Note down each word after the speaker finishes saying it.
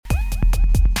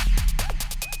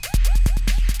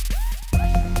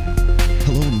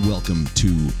Welcome to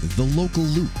The Local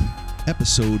Loop,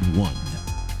 Episode 1.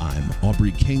 I'm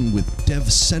Aubrey King with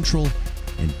DevCentral,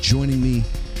 and joining me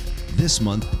this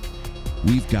month,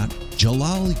 we've got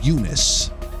Jalal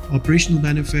Younas. Operational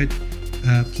benefit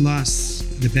plus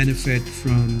the benefit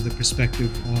from the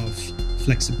perspective of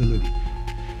flexibility.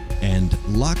 And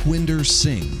Lakhwinder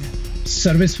Singh.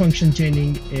 Service function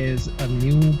chaining is a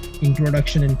new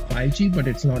introduction in 5G, but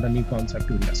it's not a new concept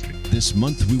to industry. This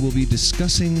month, we will be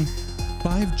discussing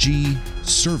 5G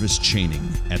service chaining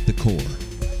at the core.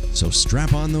 So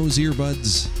strap on those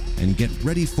earbuds and get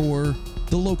ready for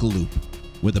The Local Loop,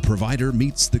 where the provider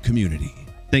meets the community.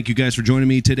 Thank you guys for joining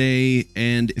me today,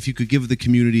 and if you could give the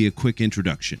community a quick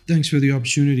introduction. Thanks for the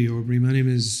opportunity, Aubrey. My name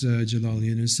is Jalal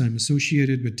Younas. I'm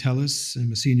associated with Telus.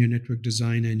 I'm a senior network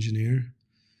design engineer.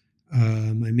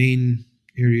 My main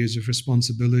areas of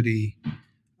responsibility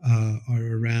are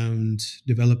around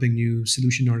developing new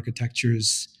solution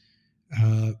architectures,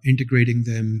 integrating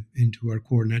them into our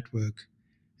core network,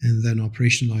 and then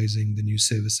operationalizing the new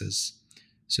services.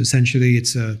 So essentially,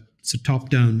 it's a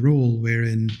top-down role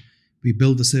wherein we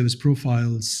build the service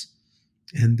profiles,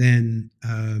 and then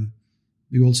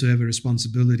we also have a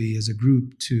responsibility as a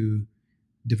group to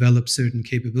develop certain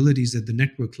capabilities at the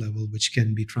network level, which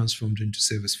can be transformed into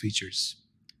service features.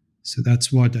 So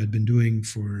that's what I've been doing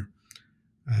for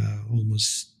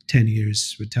almost 10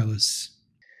 years with Telus.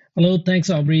 Hello, thanks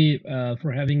Aubrey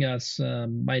for having us.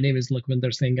 My name is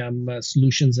Lakhwinder Singh. I'm a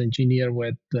solutions engineer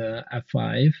with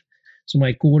F5. So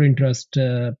my core interest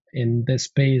in this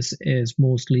space is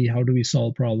mostly how do we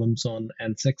solve problems on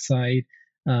N6 side,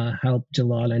 help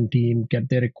Jalal and team get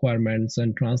their requirements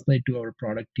and translate to our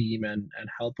product team and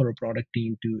help our product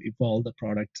team to evolve the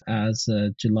product as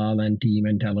Jalal and team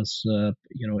and Telus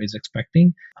is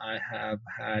expecting. I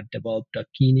have developed a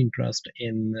keen interest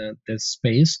in this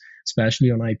space,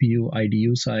 especially on IPU,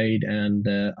 IDU side, and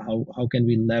how can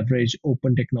we leverage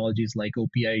open technologies like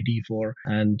OPID4,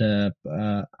 and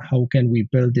how can we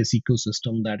build this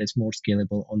ecosystem that is more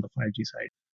scalable on the 5G side.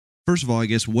 First of all, I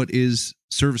guess, what is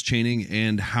service chaining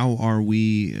and how are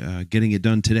we getting it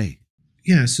done today?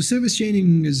 Yeah, so service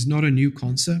chaining is not a new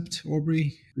concept,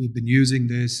 Aubrey. We've been using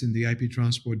this in the IP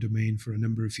transport domain for a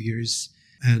number of years,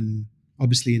 and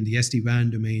obviously in the SD-WAN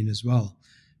domain as well.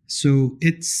 So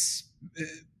it's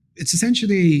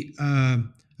essentially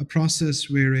a process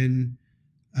wherein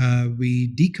we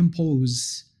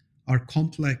decompose our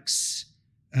complex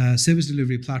service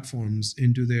delivery platforms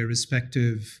into their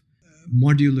respective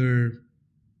modular,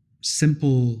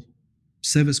 simple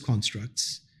service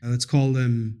constructs. Let's call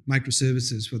them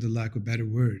microservices for the lack of a better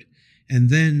word. And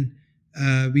then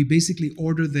we basically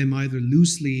order them either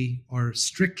loosely or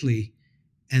strictly,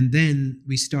 and then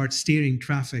we start steering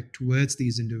traffic towards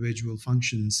these individual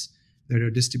functions that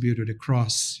are distributed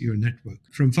across your network.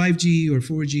 From 5G or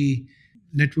 4G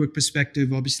network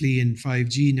perspective, obviously in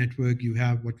 5G network, you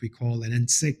have what we call an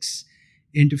N6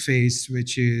 interface,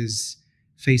 which is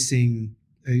facing,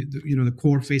 the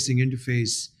core facing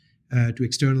interface to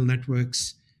external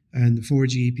networks. And the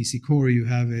 4G EPC core, you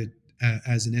have it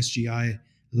as an SGI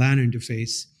LAN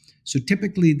interface. So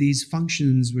typically these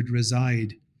functions would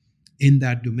reside in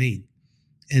that domain.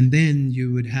 And then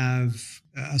you would have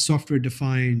a software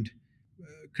defined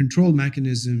control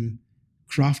mechanism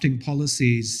crafting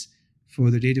policies for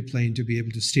the data plane to be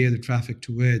able to steer the traffic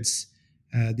towards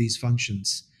these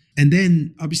functions. And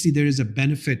then obviously there is a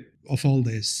benefit of all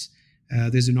this.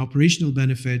 There's an operational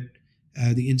benefit.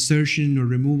 The insertion or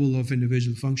removal of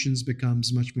individual functions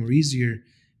becomes much more easier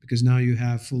because now you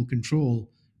have full control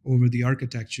over the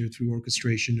architecture through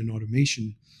orchestration and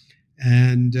automation.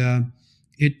 And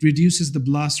it reduces the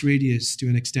blast radius to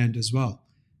an extent as well,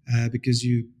 because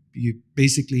you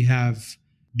basically have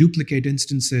duplicate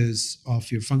instances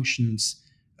of your functions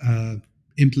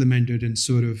implemented in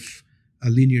sort of a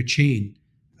linear chain.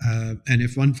 And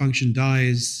if one function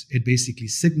dies, it basically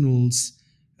signals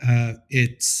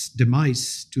its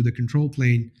demise to the control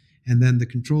plane, and then the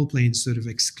control plane sort of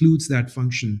excludes that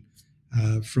function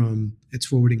from its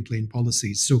forwarding plane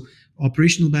policies. So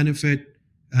operational benefit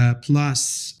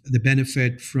plus the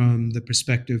benefit from the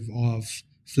perspective of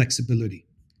flexibility,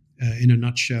 in a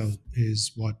nutshell,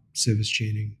 is what service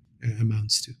chaining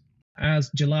amounts to.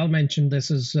 As Jalal mentioned, this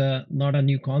is not a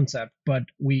new concept, but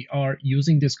we are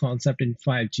using this concept in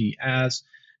 5G as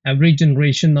every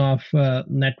generation of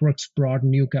networks brought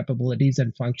new capabilities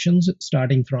and functions,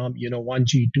 starting from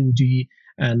 1G, 2G,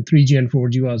 and 3G and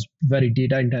 4G was very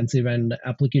data intensive and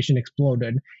application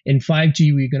exploded. In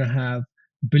 5G, we're going to have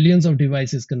billions of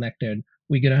devices connected,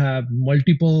 We're going to have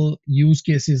multiple use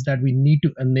cases that we need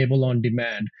to enable on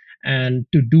demand. And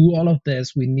to do all of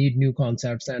this, we need new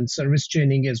concepts. And service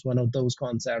chaining is one of those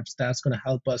concepts that's going to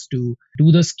help us to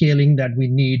do the scaling that we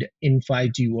need in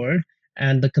 5G world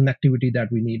and the connectivity that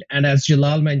we need. And as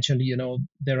Jalal mentioned,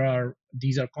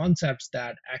 these are concepts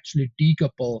that actually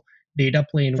decouple data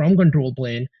plane from control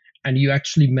plane, and you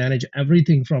actually manage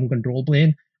everything from control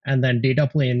plane, and then data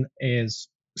plane is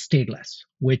stateless,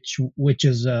 which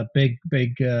is a big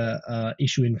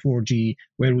issue in 4G,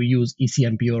 where we use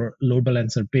ECMP or load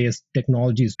balancer based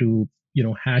technologies to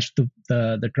hash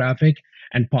the traffic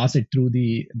and pass it through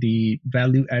the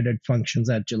value added functions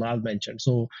that Jalal mentioned.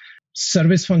 So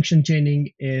service function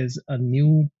chaining is a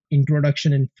new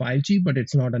introduction in 5G, but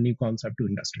it's not a new concept to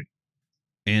industry.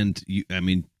 And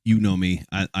you know me,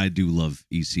 I do love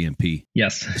ECMP.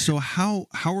 Yes. So how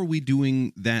are we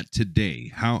doing that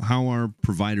today? How are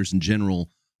providers in general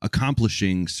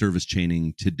accomplishing service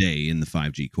chaining today in the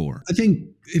 5G core? I think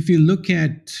if you look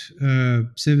at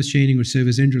service chaining or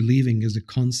service interleaving as a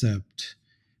concept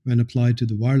when applied to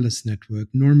the wireless network,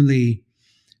 normally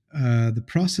the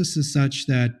process is such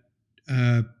that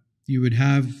you would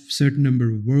have certain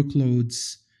number of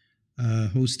workloads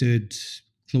hosted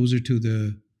closer to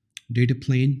the data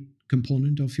plane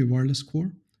component of your wireless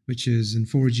core, which is in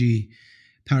 4G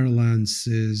parlance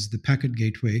is the packet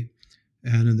gateway.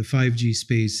 And in the 5G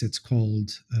space, it's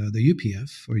called the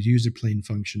UPF or user plane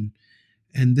function.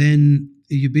 And then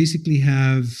you basically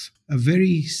have a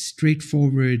very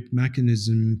straightforward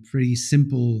mechanism, very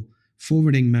simple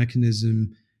forwarding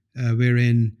mechanism,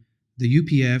 wherein the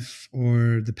UPF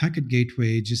or the packet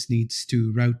gateway just needs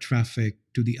to route traffic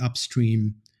to the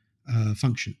upstream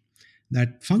function.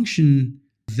 That function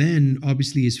then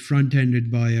obviously is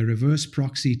front-ended by a reverse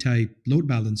proxy type load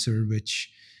balancer, which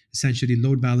essentially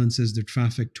load balances the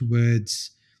traffic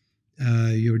towards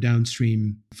your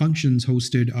downstream functions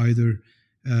hosted either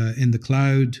in the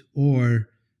cloud or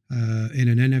in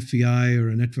an NFVI or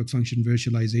a network function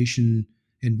virtualization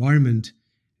environment.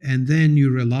 And then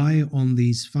you rely on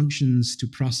these functions to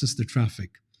process the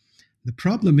traffic. The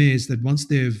problem is that once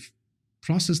they've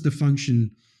processed the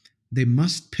function, they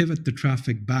must pivot the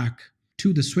traffic back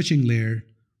to the switching layer,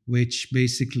 which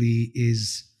basically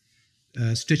is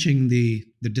stitching the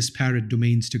disparate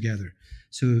domains together.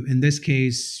 So in this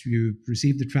case, you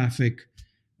receive the traffic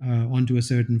onto a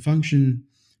certain function.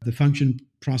 The function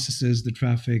processes the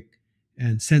traffic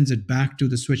and sends it back to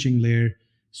the switching layer.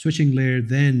 Switching layer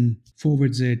then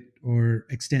forwards it or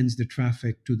extends the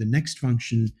traffic to the next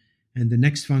function. And the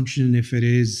next function, if it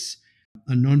is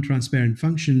a non-transparent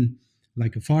function,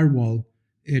 like a firewall,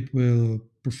 it will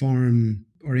perform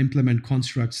or implement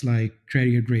constructs like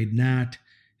carrier grade NAT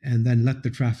and then let the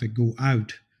traffic go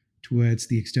out towards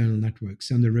the external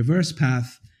networks. On the reverse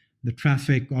path, the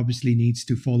traffic obviously needs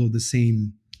to follow the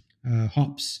same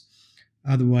hops.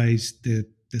 Otherwise, the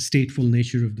stateful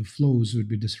nature of the flows would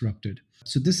be disrupted.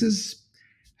 So this is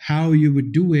how you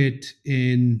would do it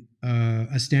in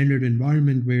a standard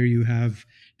environment where you have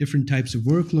different types of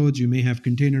workloads. You may have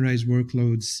containerized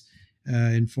workloads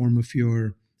in form of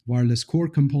your wireless core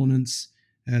components,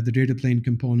 the data plane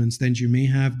components. Then you may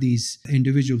have these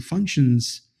individual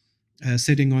functions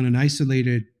sitting on an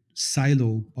isolated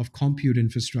silo of compute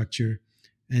infrastructure.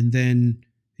 And then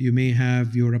you may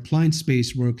have your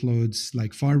appliance-based workloads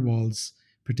like firewalls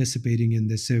participating in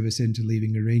this service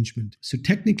interleaving arrangement. So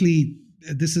technically,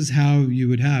 this is how you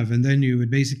would have, and then you would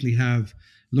basically have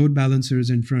load balancers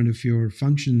in front of your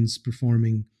functions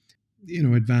performing,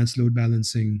 advanced load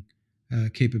balancing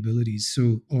capabilities.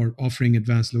 So, or offering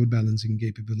advanced load balancing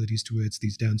capabilities towards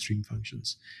these downstream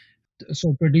functions.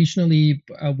 So traditionally,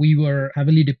 we were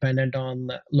heavily dependent on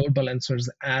load balancers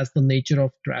as the nature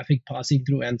of traffic passing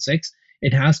through N6.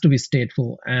 It has to be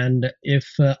stateful. And if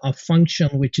a function,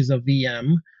 which is a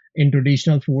VM in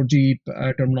traditional 4G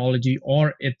terminology,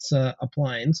 or it's an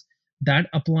appliance, that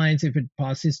appliance, if it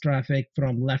passes traffic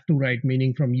from left to right,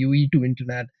 meaning from UE to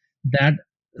internet, that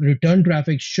return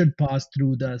traffic should pass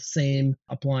through the same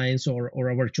appliance or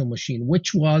a virtual machine,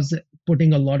 which was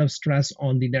putting a lot of stress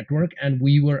on the network. And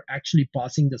we were actually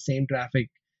passing the same traffic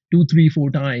 2, 3,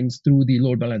 4 times through the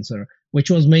load balancer,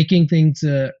 which was making things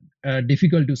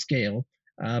difficult to scale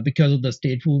because of the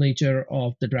stateful nature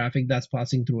of the traffic that's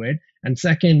passing through it. And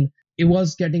second, it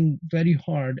was getting very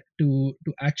hard to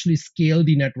actually scale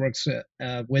the networks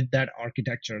with that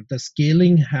architecture. The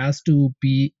scaling has to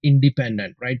be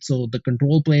independent, right? So the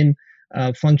control plane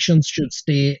functions should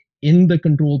stay in the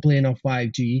control plane of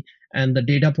 5G, and the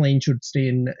data plane should stay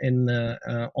on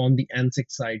the N6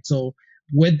 side. So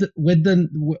with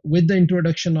the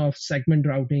introduction of segment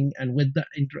routing and with the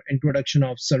introduction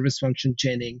of service function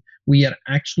chaining, we are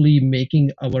actually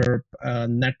making our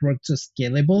networks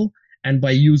scalable. And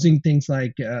by using things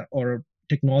like or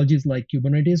technologies like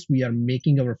Kubernetes, we are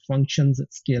making our functions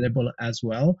scalable as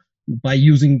well by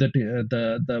using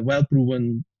the well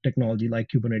proven technology like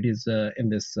Kubernetes in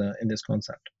this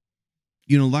concept.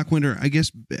 Lakhwinder, I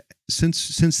guess since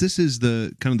this is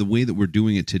the kind of the way that we're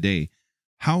doing it today,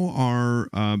 how are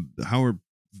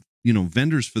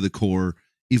vendors for the core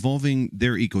evolving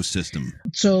their ecosystem?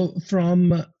 So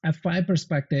from F5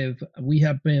 perspective, we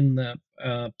have been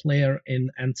a player in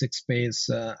N6 space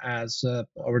as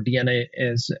our DNA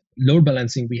is load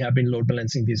balancing. We have been load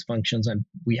balancing these functions, and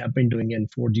we have been doing it in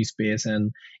 4G space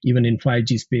and even in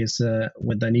 5G space.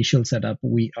 With the initial setup,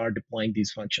 we are deploying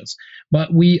these functions,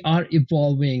 but we are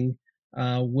evolving.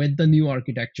 With the new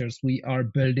architectures, we are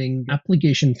building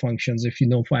application functions. If you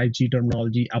know 5G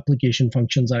terminology, application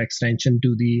functions are extension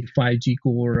to the 5G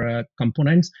core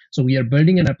components. So we are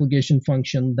building an application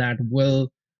function that will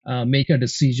make a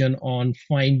decision on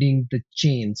finding the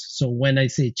chains. So when I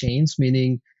say chains,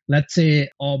 meaning let's say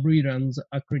Aubrey runs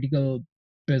a critical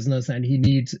business and he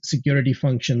needs security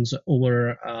functions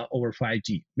over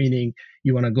 5G, meaning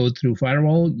you want to go through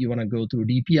firewall, you want to go through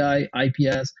DPI,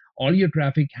 IPS, all your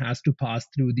traffic has to pass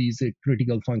through these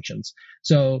critical functions.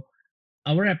 So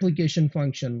our application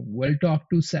function will talk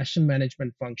to session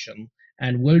management function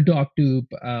and will talk to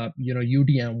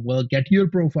UDM, will get your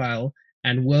profile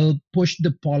and will push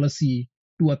the policy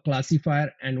to a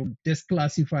classifier, and this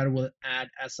classifier will add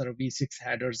SRv6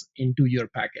 headers into your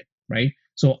packet, right?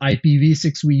 So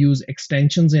IPv6, we use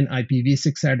extensions in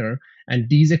IPv6 header, and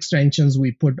these extensions,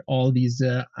 we put all these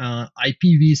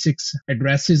IPv6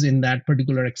 addresses in that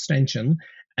particular extension,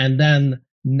 and then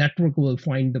network will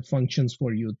find the functions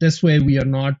for you. This way, we are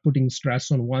not putting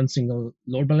stress on one single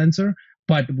load balancer,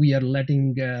 but we are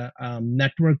letting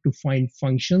network to find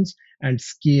functions and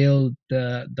scale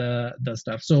the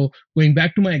stuff. So going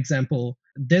back to my example,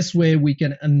 this way we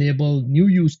can enable new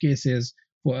use cases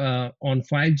on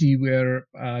 5G where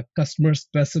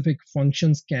customer-specific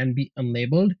functions can be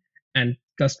enabled and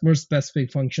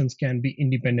customer-specific functions can be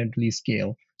independently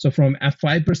scaled. So from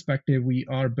F5 perspective, we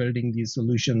are building these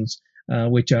solutions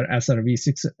which are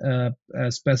SRv6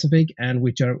 specific and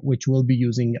which will be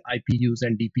using IPUs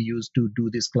and DPUs to do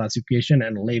this classification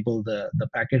and label the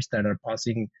packets that are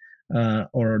passing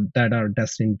or that are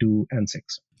destined to N6.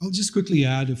 I'll just quickly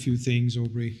add a few things,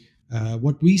 Aubrey.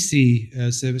 What we see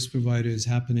as service providers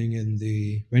happening in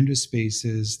the vendor space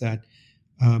is that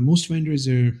most vendors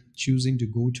are choosing to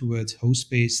go towards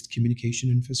host-based communication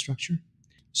infrastructure.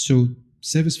 So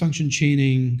service function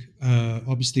chaining,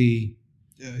 obviously,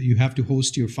 you have to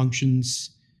host your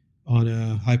functions on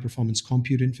a high-performance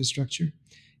compute infrastructure.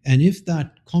 And if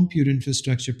that compute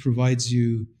infrastructure provides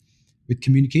you with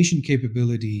communication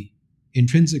capability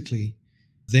intrinsically,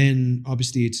 then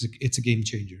obviously it's a game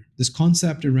changer. This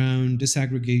concept around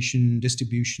disaggregation,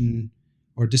 distribution,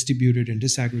 or distributed and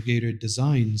disaggregated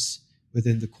designs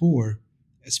within the core,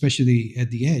 especially at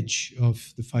the edge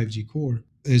of the 5G core,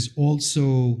 is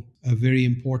also a very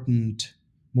important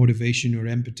motivation or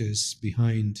impetus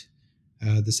behind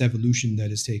this evolution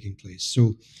that is taking place.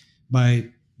 So by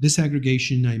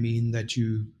disaggregation, I mean that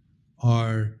you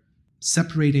are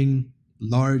separating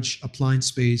large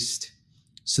appliance-based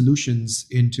solutions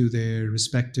into their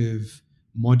respective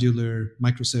modular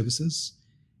microservices.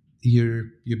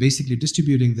 You're basically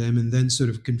distributing them and then sort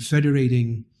of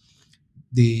confederating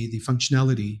the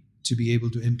functionality to be able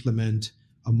to implement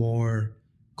a more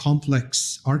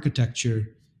complex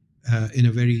architecture in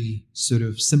a very sort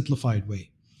of simplified way.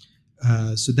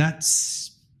 So that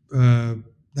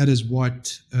is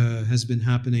what has been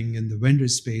happening in the vendor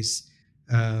space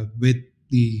with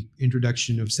the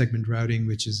introduction of segment routing,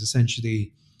 which is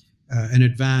essentially an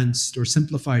advanced or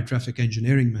simplified traffic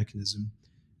engineering mechanism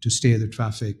to steer the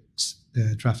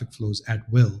traffic flows at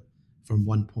will from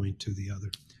one point to the other.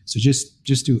 So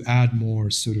just to add more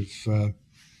sort of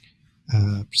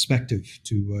perspective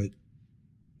to what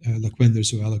Lakhwinder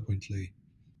so eloquently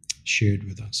shared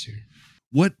with us here.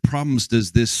 What problems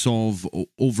does this solve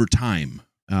over time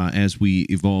as we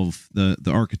evolve the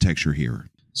architecture here?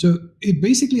 So it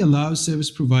basically allows service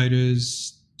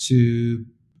providers to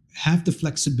have the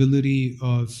flexibility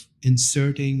of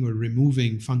inserting or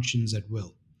removing functions at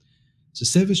will. So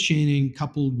service chaining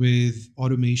coupled with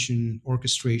automation,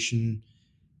 orchestration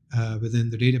within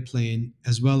the data plane,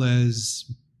 as well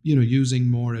as using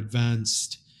more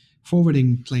advanced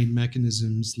forwarding plane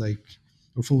mechanisms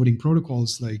or forwarding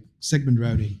protocols like segment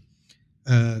routing,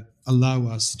 allow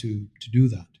us to do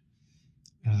that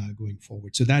going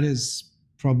forward. So that is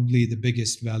probably the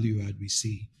biggest value add we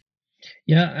see.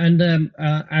 Yeah, and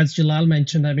as Jalal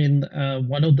mentioned, I mean,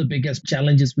 one of the biggest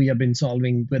challenges we have been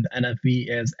solving with NFV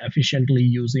is efficiently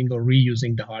using or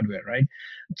reusing the hardware, right?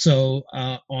 So,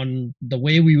 on the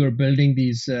way we were building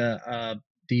these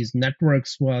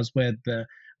networks was with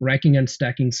racking and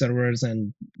stacking servers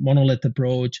and monolith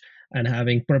approach, and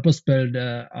having purpose-built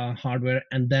hardware.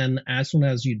 And then, as soon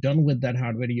as you're done with that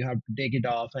hardware, you have to take it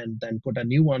off and then put a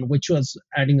new one, which was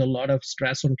adding a lot of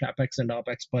stress on capex and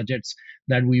opex budgets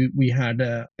that we had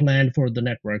planned for the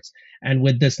networks. And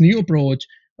with this new approach,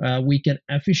 we can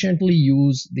efficiently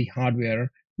use the hardware.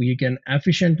 We can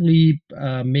efficiently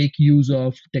make use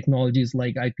of technologies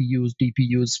like IPUs,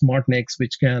 DPUs, SmartNICs,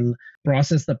 which can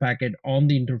process the packet on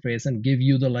the interface and give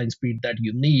you the line speed that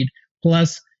you need.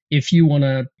 Plus, if you want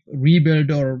to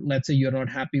rebuild, or let's say you're not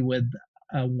happy with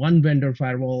one vendor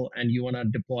firewall and you want to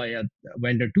deploy a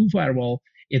vendor two firewall,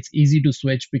 it's easy to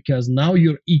switch because now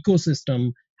your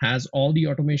ecosystem has all the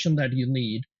automation that you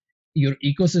need. Your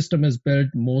ecosystem is built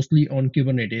mostly on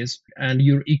Kubernetes, and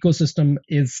your ecosystem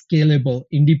is scalable,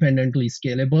 independently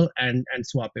scalable and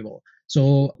swappable.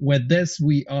 So with this,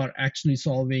 we are actually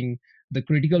solving the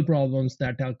critical problems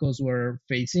that telcos were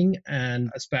facing, and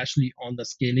especially on the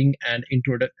scaling and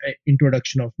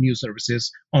introduction of new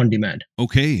services on demand.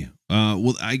 Okay.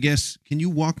 Well, I guess, can you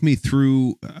walk me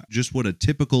through just what a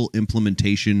typical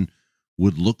implementation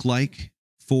would look like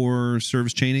for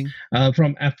service chaining?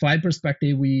 From F5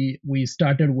 perspective, we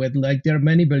started with, like, there are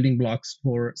many building blocks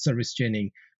for service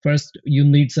chaining. First, you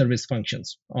need service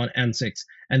functions on N6,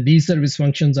 and these service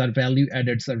functions are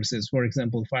value-added services. For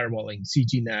example, firewalling,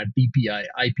 CGNAT, DPI,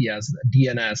 IPS,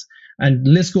 DNS, and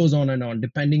list goes on and on,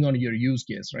 depending on your use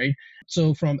case, right?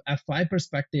 So from F5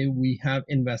 perspective, we have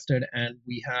invested and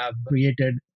we have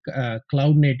created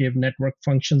cloud-native network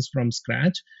functions from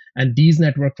scratch, and these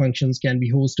network functions can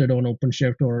be hosted on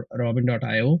OpenShift or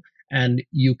Robin.io, and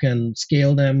you can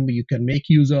scale them. You can make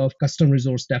use of custom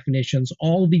resource definitions,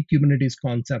 all the Kubernetes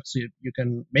concepts you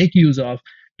can make use of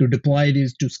to deploy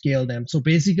these, to scale them. So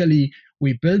basically,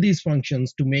 we build these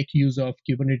functions to make use of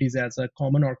Kubernetes as a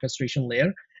common orchestration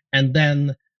layer, and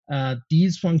then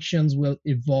these functions will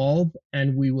evolve,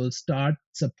 and we will start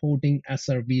supporting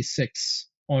SRv6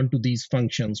 onto these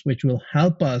functions, which will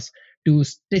help us to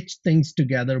stitch things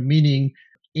together, meaning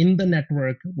in the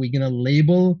network, we're going to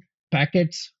label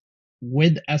packets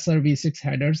with SRv6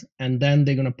 headers, and then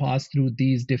they're going to pass through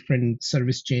these different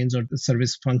service chains or the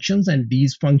service functions, and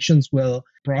these functions will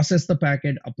process the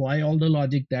packet, apply all the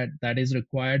logic that is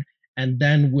required, and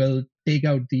then will take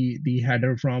out the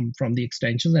header from the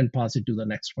extensions and pass it to the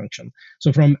next function.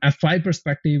 So from F5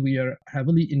 perspective, we are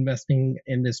heavily investing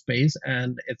in this space,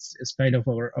 and it's kind of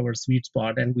our sweet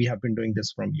spot, and we have been doing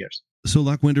this from years. So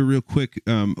Lakhwinder, real quick,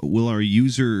 will our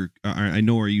user, I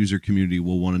know our user community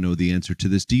will want to know the answer to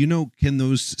this. Do you know, can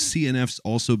those CNFs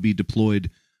also be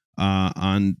deployed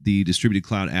on the distributed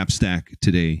cloud app stack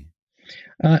today?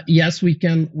 Yes, we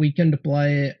can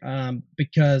deploy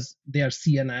because they are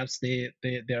CNFs.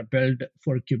 They are built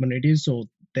for Kubernetes, so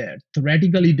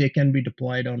theoretically they can be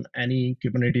deployed on any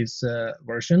Kubernetes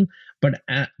version. But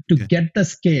to get the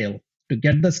scale,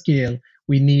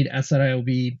 we need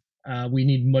SRIOV. We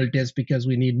need multis because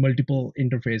we need multiple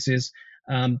interfaces.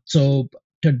 So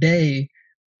today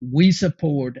we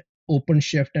support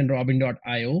OpenShift and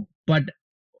Robin.io, but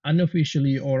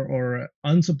unofficially or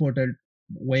unsupported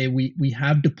way, we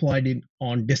have deployed it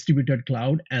on distributed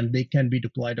cloud, and they can be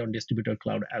deployed on distributed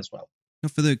cloud as well. Now,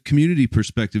 for the community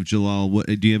perspective, Jalal,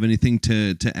 do you have anything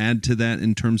to add to that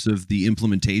in terms of the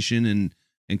implementation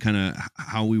and kind of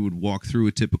how we would walk through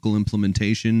a typical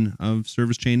implementation of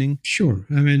service chaining? Sure.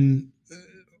 I mean,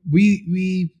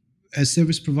 we as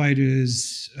service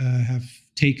providers have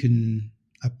taken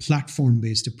a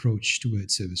platform-based approach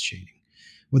towards service chaining.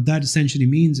 What that essentially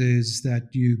means is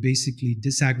that you basically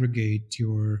disaggregate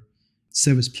your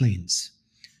service planes.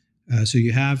 So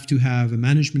you have to have a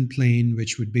management plane,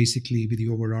 which would basically be the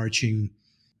overarching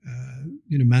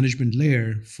management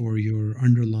layer for your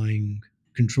underlying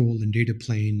control and data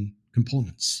plane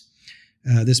components.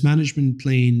 This management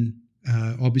plane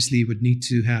obviously would need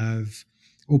to have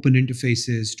open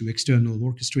interfaces to external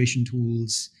orchestration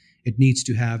tools. It needs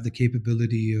to have the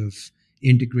capability of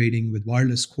integrating with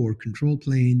wireless core control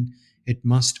plane. It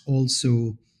must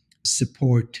also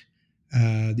support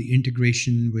the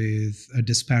integration with a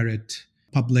disparate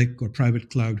public or private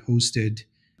cloud hosted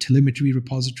telemetry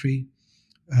repository.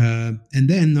 And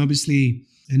then obviously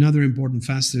another important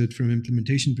facet from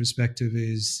implementation perspective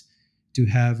is to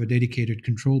have a dedicated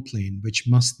control plane, which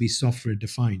must be software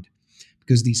defined,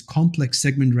 because these complex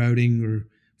segment routing or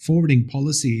forwarding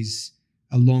policies,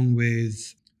 along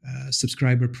with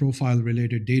subscriber profile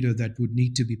related data that would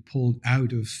need to be pulled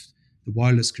out of the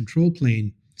wireless control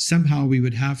plane, somehow we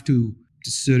would have to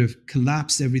sort of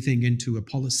collapse everything into a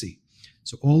policy.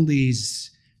 So all these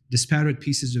disparate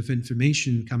pieces of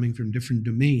information coming from different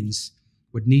domains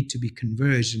would need to be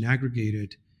converged and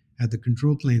aggregated at the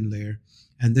control plane layer.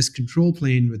 And this control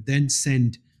plane would then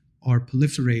send or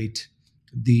proliferate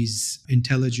these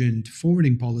intelligent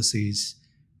forwarding policies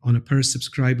on a per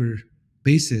subscriber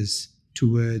basis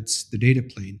towards the data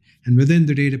plane. And within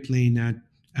the data plane,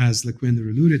 as Lakhwinder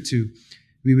alluded to,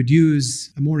 we would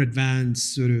use a more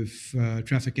advanced sort of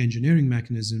traffic engineering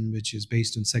mechanism, which is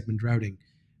based on segment routing,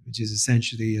 which is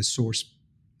essentially a source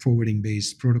forwarding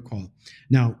based protocol.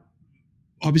 Now,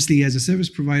 obviously, as a service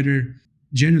provider,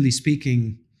 generally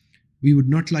speaking, we would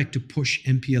not like to push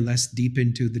MPLS deep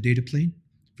into the data plane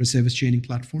for service chaining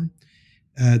platform.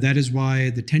 That is why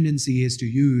the tendency is to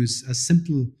use a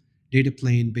simple data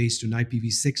plane based on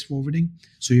IPv6 forwarding.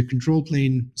 So your control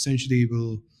plane essentially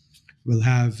will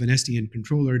have an SDN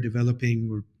controller developing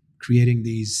or creating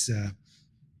these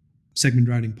segment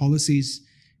routing policies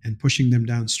and pushing them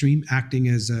downstream, acting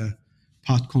as a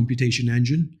path computation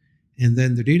engine. And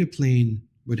then the data plane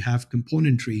would have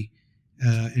componentry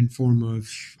in form of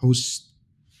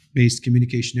host-based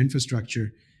communication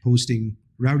infrastructure, hosting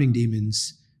routing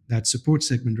daemons that support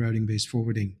segment routing-based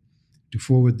forwarding to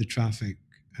forward the traffic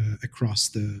across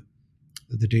the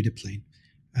data plane.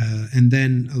 And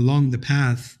then along the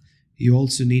path, you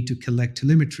also need to collect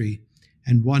telemetry.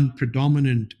 And one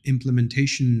predominant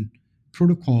implementation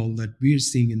protocol that we are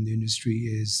seeing in the industry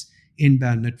is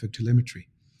in-band network telemetry.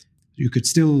 You could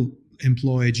still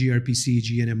employ gRPC,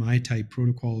 GNMI type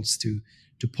protocols to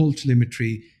pull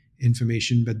telemetry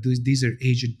information, but these are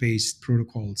agent-based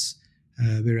protocols,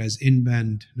 whereas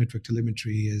in-band network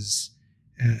telemetry is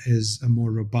a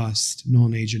more robust,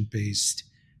 non-agent-based,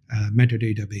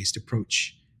 metadata-based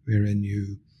approach, wherein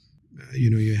you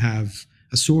have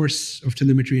a source of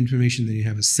telemetry information, then you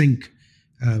have a sink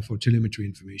for telemetry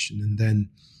information, and then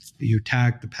you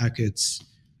tag the packets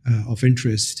of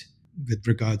interest with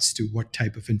regards to what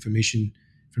type of information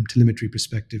from telemetry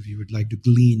perspective you would like to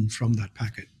glean from that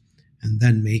packet, and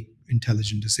then make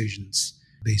intelligent decisions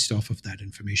based off of that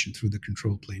information through the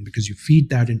control plane, because you feed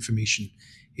that information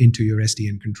into your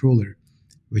SDN controller,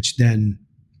 which then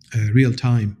real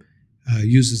time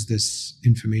uses this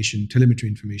information, telemetry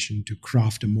information, to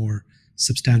craft a more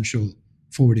substantial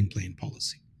forwarding plane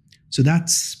policy. So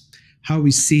that's how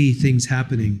we see things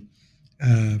happening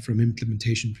from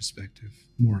implementation perspective,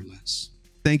 more or less.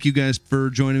 Thank you guys for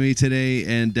joining me today,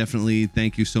 and definitely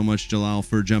thank you so much, Jalal,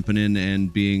 for jumping in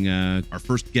and being our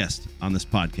first guest on this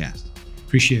podcast.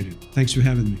 Appreciate it. Thanks for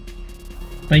having me.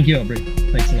 Thank you, Aubrey.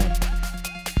 Thanks a lot.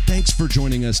 Thanks for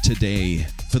joining us today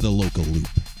for The Local Loop.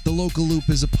 The Local Loop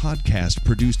is a podcast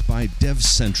produced by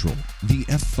DevCentral, the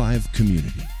F5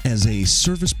 community, as a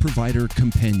service provider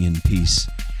companion piece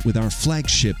with our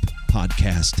flagship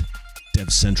podcast,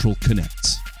 DevCentral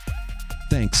Connects.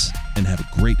 Thanks, and have a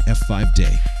great F5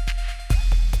 day.